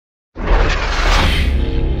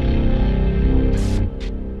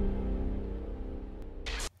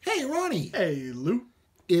Ronnie. Hey, Lou.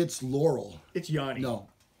 It's Laurel. It's Yanni. No.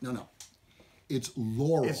 It's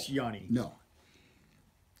Laurel. It's Yanni. No.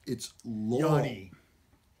 It's Laurel. Yanni.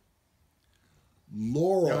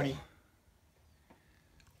 Laurel. Yanni.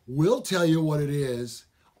 We'll tell you what it is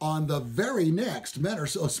on the very next Men Are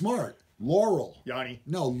So Smart. Laurel. Yanni.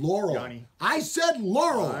 No, Laurel. Yanni. I said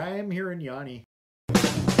Laurel. I'm hearing Yanni.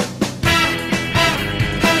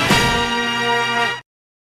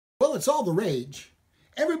 Well, it's all the rage.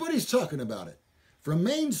 Everybody's talking about it. From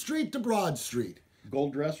Main Street to Broad Street.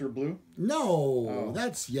 Gold dress or blue? No,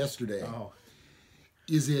 that's yesterday. Oh.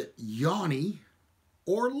 Is it Yanni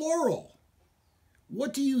or Laurel?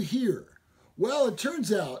 What do you hear? Well, it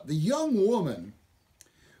turns out the young woman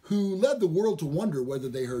who led the world to wonder whether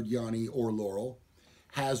they heard Yanni or Laurel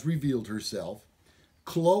has revealed herself.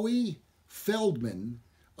 Chloe Feldman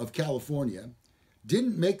of California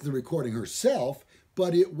didn't make the recording herself,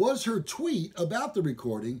 but it was her tweet about the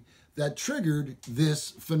recording that triggered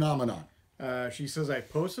this phenomenon. She says, I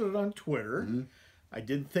posted it on Twitter. Mm-hmm. I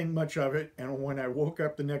didn't think much of it. And when I woke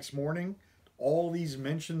up the next morning, all these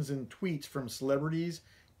mentions and tweets from celebrities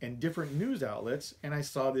and different news outlets, and I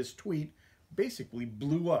saw this tweet basically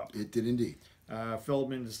blew up. It did indeed.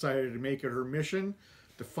 Feldman decided to make it her mission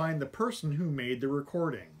to find the person who made the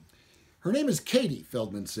recording. Her name is Katie,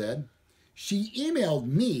 Feldman said. She emailed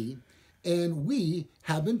me, and we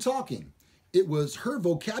have been talking. It was her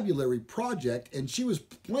vocabulary project, and she was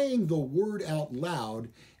playing the word out loud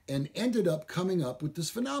and ended up coming up with this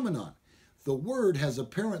phenomenon. The word has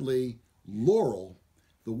apparently Laurel.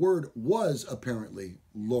 The word was apparently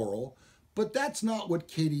Laurel, but that's not what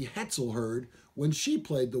Katie Hetzel heard when she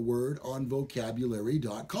played the word on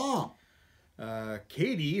vocabulary.com.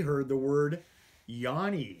 Katie heard the word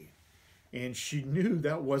Yanni, and she knew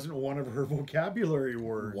that wasn't one of her vocabulary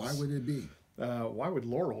words. Why would it be? Why would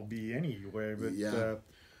Laurel be anyway? But, yeah.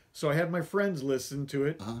 So I had my friends listen to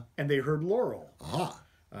it, and they heard Laurel.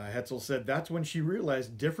 Hetzel said that's when she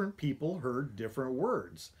realized different people heard different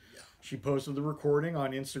words. Yeah. She posted the recording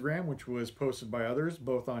on Instagram, which was posted by others,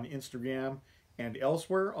 both on Instagram and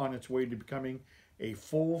elsewhere, on its way to becoming a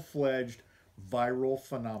full-fledged viral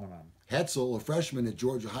phenomenon. Hetzel, a freshman at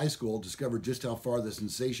Georgia High School, discovered just how far the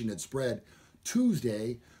sensation had spread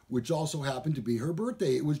Tuesday, which also happened to be her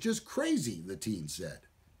birthday. It was just crazy, the teen said.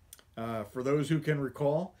 For those who can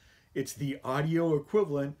recall, it's the audio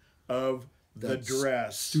equivalent of the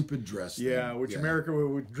dress. Stupid dress thing. Yeah, which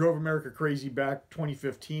drove America crazy back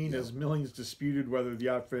 2015 as millions disputed whether the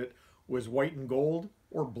outfit was white and gold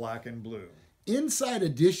or black and blue. Inside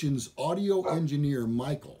Edition's audio engineer,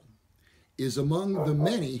 Michael, is among the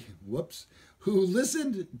many, who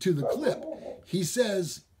listened to the clip. He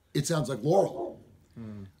says it sounds like Laurel.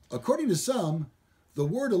 According to some, the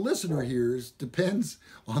word a listener hears depends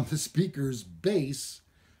on the speaker's bass,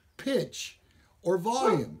 pitch, or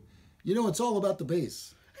volume. You know, it's all about the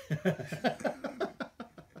bass.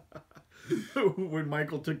 When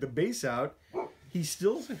Michael took the bass out, he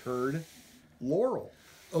still heard Laurel.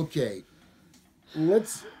 Okay,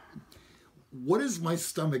 what is my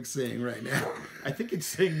stomach saying right now? I think it's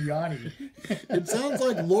saying Yanni. It sounds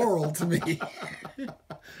like Laurel to me.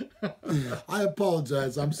 I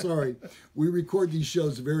apologize. I'm sorry. We record these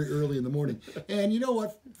shows very early in the morning. And you know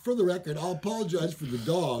what? For the record, I'll apologize for the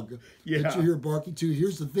dog that you hear barking too.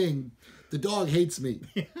 Here's the thing. The dog hates me.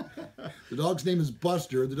 The dog's name is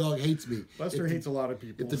Buster. The dog hates me. Buster hates a lot of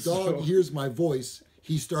people. If the dog hears my voice,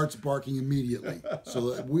 he starts barking immediately.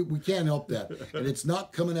 So we can't help that. And it's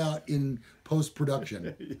not coming out in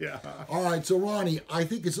post-production. Yeah. All right, so Ronnie, I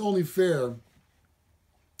think it's only fair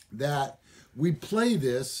that we play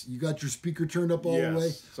this. You got your speaker turned up all the way?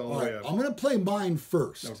 Yes, all the way up. I'm going to play mine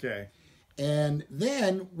first. Okay. And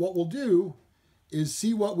then what we'll do is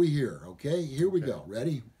see what we hear, okay? Here we go.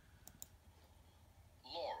 Ready?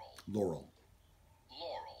 Laurel.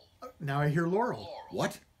 Now I hear Laurel.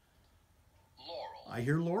 What? I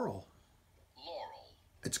hear Laurel.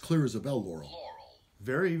 It's clear as a bell, Laurel.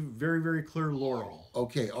 Very, very, very clear Laurel.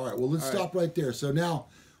 Okay, all right. Well, let's stop right there. So now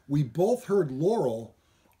we both heard Laurel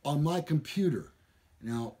on my computer.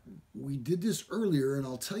 Now, we did this earlier, and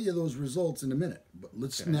I'll tell you those results in a minute. But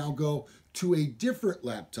let's now go to a different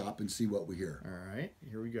laptop and see what we hear. All right,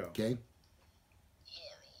 here we go. Okay.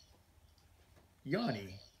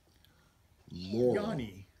 Yanni. Laurel.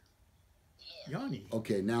 Yanni.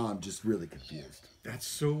 Okay, now I'm just really confused. That's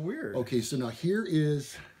so weird. Okay, so now here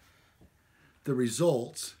is the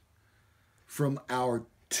results from our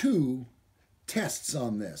 2 tests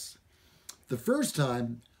on this. The first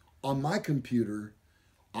time on my computer,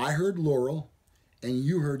 I heard Laurel and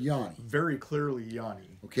you heard Yanni. Very clearly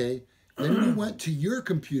Yanni. Okay, then we went to your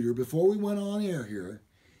computer before we went on air here,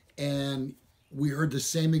 and we heard the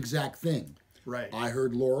same exact thing. Right. I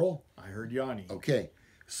heard Laurel. I heard Yanni. Okay.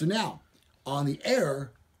 So now, on the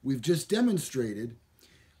air, we've just demonstrated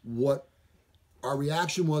what our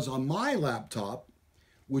reaction was on my laptop,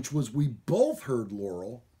 which was we both heard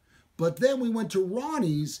Laurel, but then we went to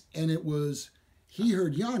Ronnie's and it was he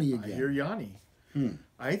heard Yanni again. I hear Yanni.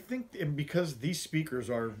 I think because these speakers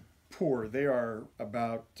are poor, they are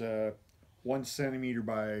about 1 centimeter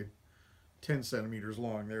by 10 centimeters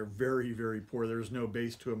long. They're very, very poor. There's no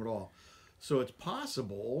bass to them at all. So it's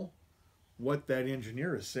possible what that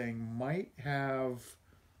engineer is saying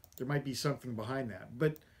there might be something behind that.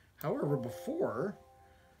 But however, before,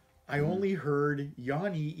 I only heard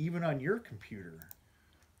Yanni even on your computer.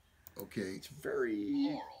 Okay. It's very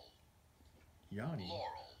Laurel. Yanni. Laurel.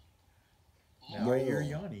 Now Laurel. I hear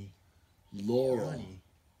Yanni. Laurel. Yanni.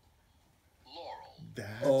 Laurel.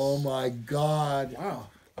 That's, Oh my God. wow.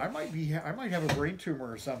 I might have a brain tumor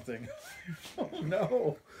or something. Oh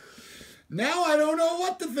no. Now I don't know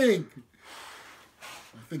what to think.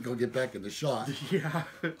 I think I'll get back in the shot. Yeah.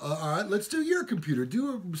 All right, let's do your computer.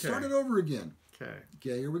 Start it over again. Okay.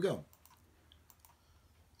 Okay, here we go.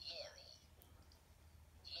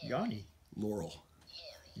 Yanni. Laurel.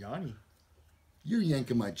 Yanni. You're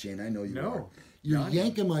yanking my chain. I know you No. are. You're Yanni.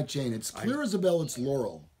 yanking my chain. It's clear as a bell. It's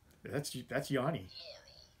Laurel. That's Yanni.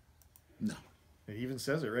 No, It even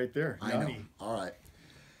says it right there. I know. Yanni. All right.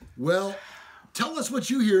 Well, tell us what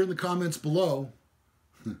you hear in the comments below.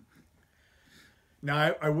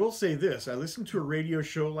 Now, I will say this. I listened to a radio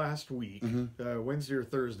show last week, Wednesday or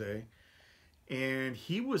Thursday, and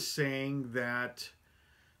he was saying that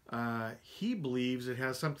he believes it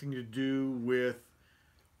has something to do with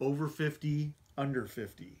over 50, under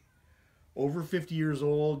 50. Over 50 years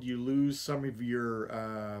old, you lose some of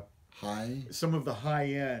your some of the high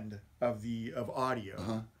end of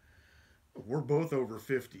audio. We're both over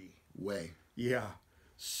 50. Way. Yeah.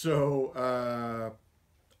 So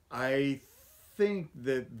I think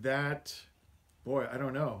that boy, I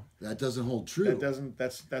don't know. That doesn't hold true.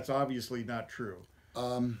 That's obviously not true.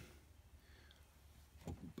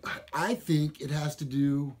 I think it has to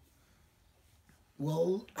do.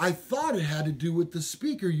 Well, I thought it had to do with the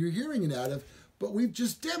speaker you're hearing it out of, but we've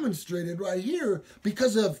just demonstrated right here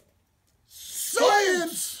because of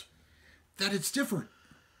science that it's different.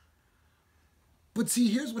 But see,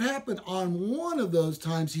 here's what happened. On one of those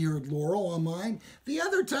times he heard Laurel on mine. The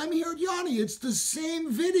other time he heard Yanni. It's the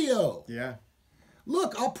same video. Yeah.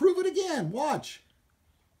 Look, I'll prove it again. Watch.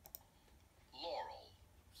 Laurel.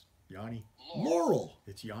 Yanni. Laurel.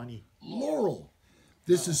 It's Yanni. Laurel.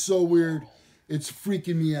 This is so weird. It's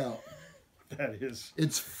freaking me out. That is.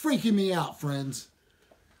 It's freaking me out, friends.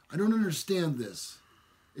 I don't understand this.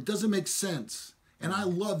 It doesn't make sense. And I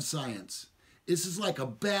love science. This is like a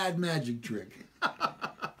bad magic trick.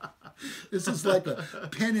 This is like a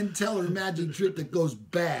Penn and Teller magic trick that goes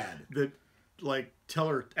bad. That, like,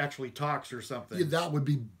 Teller actually talks or something. Yeah, that would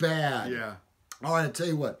be bad. Yeah. All right, I tell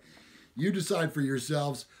you what. You decide for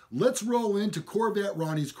yourselves. Let's roll into Corvette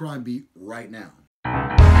Ronnie's Crime Beat right now.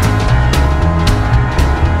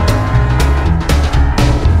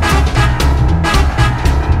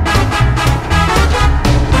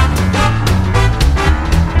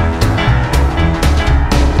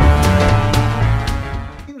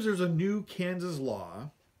 There's a new Kansas law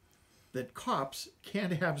that cops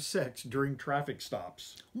can't have sex during traffic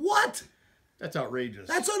stops. What? That's outrageous.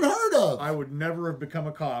 That's unheard of. I would never have become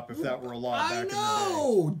a cop if that were a law back I in the day.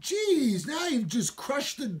 know. Jeez, now you've just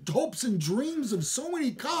crushed the hopes and dreams of so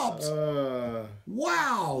many cops.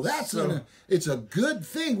 Wow, it's a good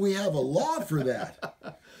thing we have a law for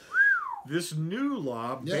that. This new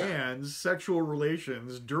law bans sexual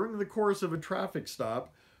relations during the course of a traffic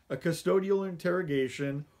stop, a custodial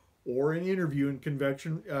interrogation, or an interview in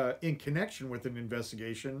connection with an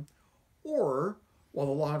investigation, or while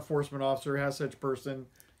the law enforcement officer has such person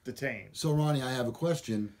detained. So, Ronnie, I have a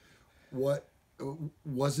question.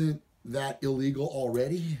 Wasn't that illegal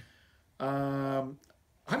already? I'm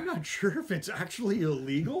not sure if it's actually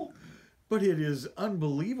illegal, but it is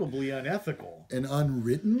unbelievably unethical. An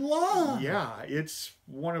unwritten law? Yeah, it's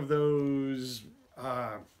one of those...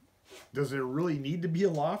 does there really need to be a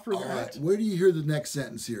law for that? All right, where do you hear the next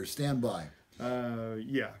sentence here? Stand by.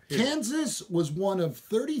 Yeah. Kansas was one of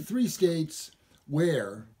 33 states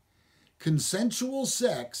where consensual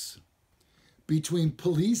sex between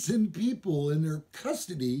police and people in their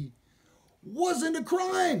custody wasn't a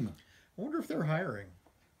crime. I wonder if they're hiring.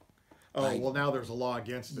 Oh, well, now there's a law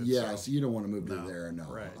against it. Yeah, so you don't want to move to there, no.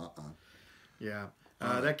 Right. Yeah.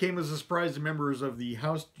 That came as a surprise to members of the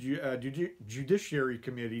House Judiciary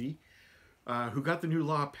Committee who got the new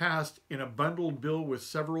law passed in a bundled bill with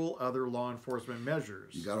several other law enforcement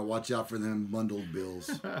measures. You got to watch out for them bundled bills.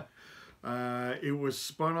 It was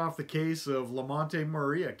spun off the case of Lamonte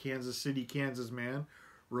Murray, a Kansas City, Kansas man,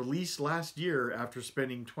 released last year after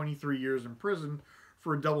spending 23 years in prison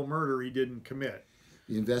for a double murder he didn't commit.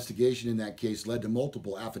 The investigation in that case led to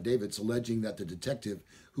multiple affidavits alleging that the detective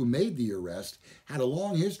who made the arrest had a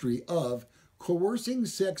long history of coercing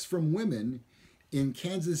sex from women in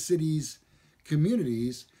Kansas City's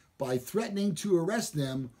communities by threatening to arrest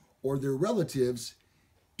them or their relatives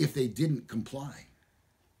if they didn't comply.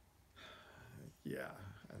 Yeah,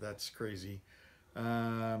 that's crazy.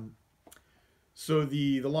 So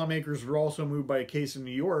the lawmakers were also moved by a case in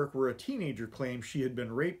New York where a teenager claimed she had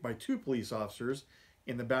been raped by 2 police officers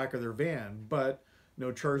in the back of their van, but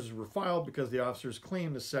no charges were filed because the officers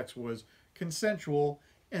claimed the sex was consensual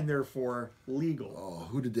and therefore legal. Oh,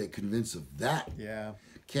 who did they convince of that? Yeah.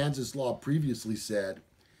 Kansas law previously said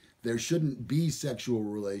there shouldn't be sexual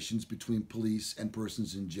relations between police and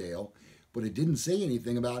persons in jail, but it didn't say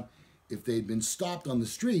anything about if they'd been stopped on the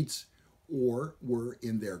streets or were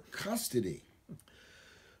in their custody.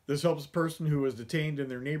 This helps a person who was detained in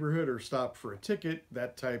their neighborhood or stopped for a ticket,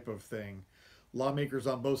 that type of thing. Lawmakers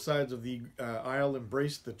on both sides of the aisle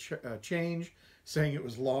embraced the change, saying it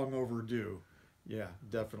was long overdue. Yeah,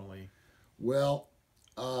 definitely. Well,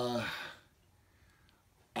 I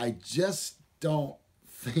just don't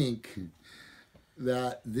think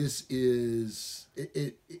that this is,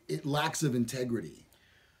 it lacks of integrity.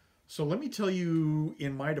 So let me tell you,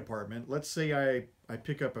 in my department, let's say I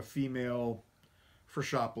pick up a female for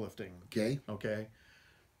shoplifting. Okay. Okay.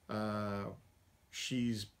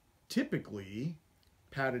 She's typically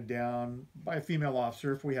patted down by a female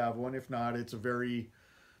officer if we have one. If not, it's a very,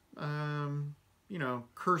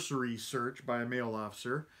 cursory search by a male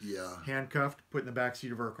officer. Yeah. Handcuffed, put in the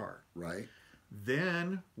backseat of our car. Right.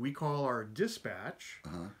 Then we call our dispatch.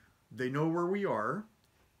 Uh-huh. They know where we are,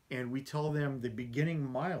 and we tell them the beginning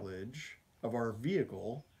mileage of our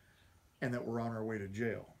vehicle and that we're on our way to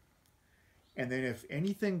jail. And then if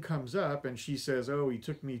anything comes up and she says, oh, he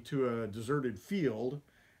took me to a deserted field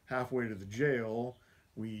halfway to the jail,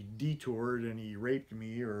 we detoured and he raped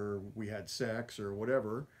me, or we had sex or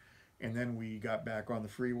whatever, and then we got back on the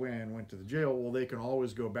freeway and went to the jail, well, they can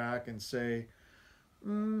always go back and say,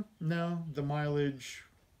 no, the mileage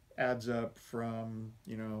adds up from,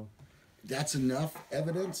 That's enough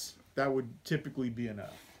evidence? That would typically be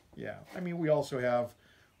enough. Yeah. I mean, we also have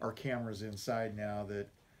our cameras inside now that,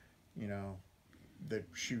 that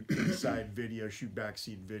shoot inside video, shoot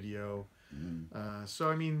backseat video. Mm-hmm. So,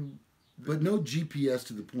 I mean... But no GPS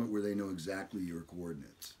to the point where they know exactly your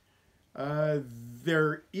coordinates.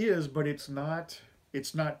 There is, but it's not,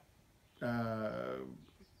 what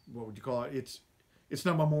would you call it? It's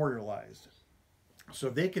not memorialized. So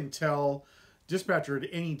they can tell, dispatcher at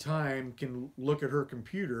any time can look at her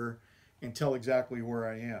computer and tell exactly where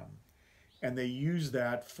I am. And they use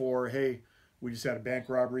that for, hey, we just had a bank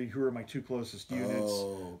robbery. Who are my 2 closest units?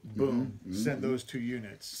 Oh, boom. Send those 2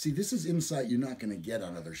 units. See, this is insight you're not going to get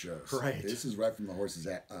on other shows. Right. This is right from the horse's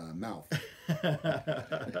mouth.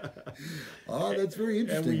 Oh, that's very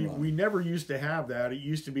interesting. And we never used to have that. It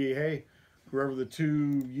used to be, hey, whoever the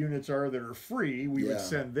 2 units are that are free, we would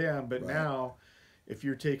send them. But now, if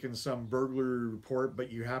you're taking some burglary report,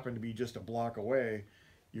 but you happen to be just a block away,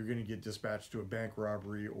 you're going to get dispatched to a bank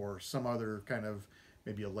robbery or some other kind of,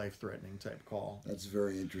 maybe a life-threatening type call. That's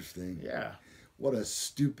very interesting. Yeah. What a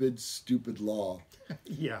stupid, stupid law.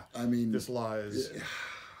 Yeah. I mean... This law is...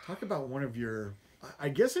 Talk about one of your... I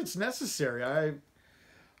guess it's necessary.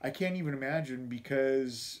 I can't even imagine,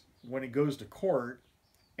 because when it goes to court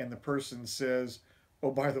and the person says, oh,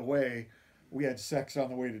 by the way, we had sex on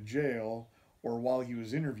the way to jail, or while he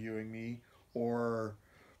was interviewing me, or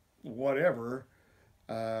whatever...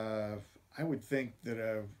 I would think that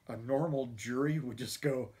a normal jury would just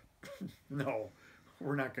go, no,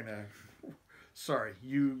 we're not going to, sorry,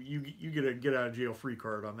 you get a get out of jail free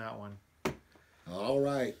card on that one. All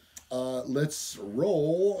right. Let's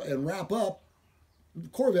roll and wrap up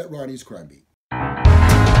Corvette Ronnie's Crime Beat.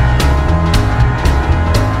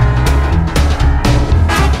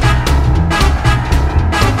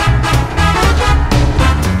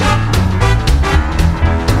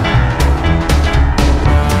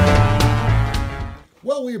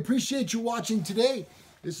 Well, we appreciate you watching today.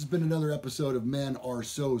 This has been another episode of Men Are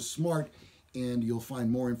So Smart, and you'll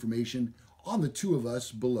find more information on the 2 of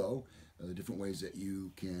us below, the different ways that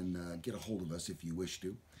you can get a hold of us if you wish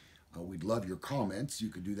to. We'd love your comments. You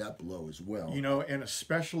can do that below as well. And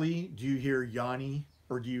especially, do you hear Yanni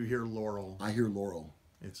or do you hear Laurel? I hear Laurel.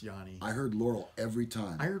 It's Yanni. I heard Laurel every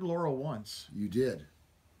time. I heard Laurel once. You did.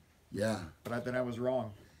 Yeah. But then I was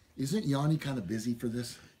wrong. Isn't Yanni kind of busy for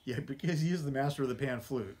this? Yeah, because he is the master of the pan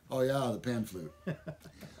flute. Oh, yeah, the pan flute.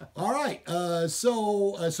 All right.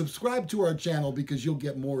 So subscribe to our channel because you'll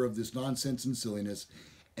get more of this nonsense and silliness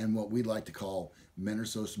and what we like to call Men Are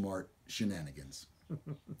So Smart shenanigans.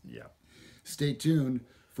 Yeah. Stay tuned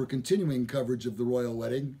for continuing coverage of the royal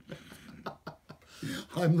wedding.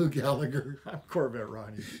 I'm Luke Gallagher. I'm Corvette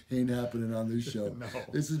Ronnie. Ain't happening on this show. No.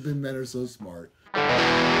 This has been Men Are So Smart.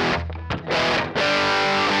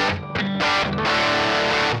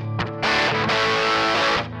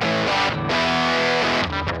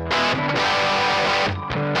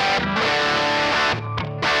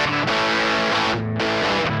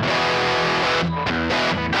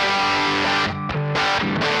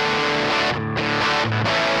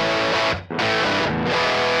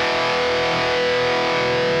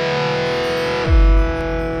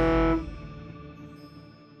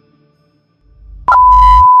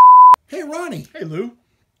 Hey, Ronnie. Hey, Lou.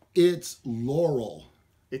 It's Laurel.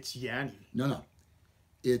 It's Yanni. No.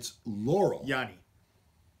 It's Laurel. Yanni.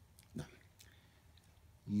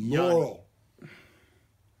 Laurel.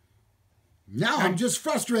 Now I'm just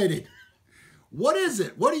frustrated. What is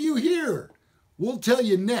it? What do you hear? We'll tell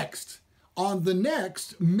you next on the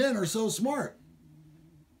next Men Are So Smart.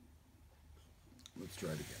 Let's try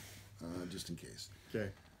it again, just in case. Okay.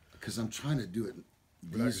 Because I'm trying to do it.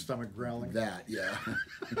 Without your stomach growling. That, yeah.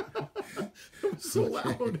 So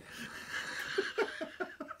loud.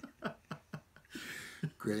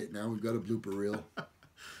 Great. Now we've got a blooper reel.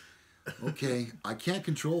 Okay. I can't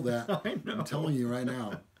control that. I know. I'm telling you right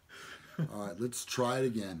now. All right. Let's try it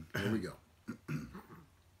again. Here we go.